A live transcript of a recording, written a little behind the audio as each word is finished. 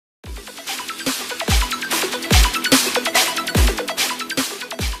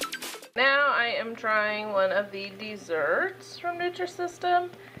am trying one of the desserts from Nutrisystem.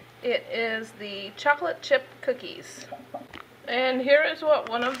 It is the chocolate chip cookies. And here is what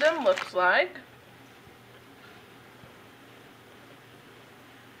one of them looks like.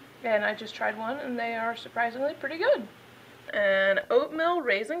 And I just tried one and they are surprisingly pretty good. An oatmeal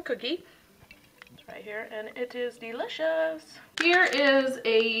raisin cookie. It's right here and it is delicious. Here is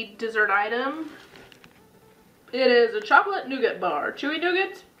a dessert item. It is a chocolate nougat bar. Chewy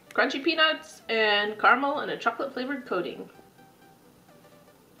nougats, crunchy peanuts, and caramel and a chocolate flavored coating.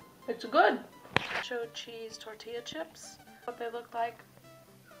 It's good. Nacho cheese tortilla chips. What they look like.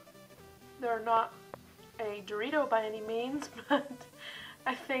 They're not a Dorito by any means, but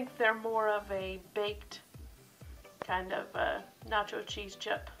I think they're more of a baked kind of nacho cheese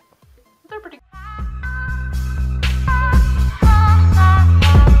chip. They're pretty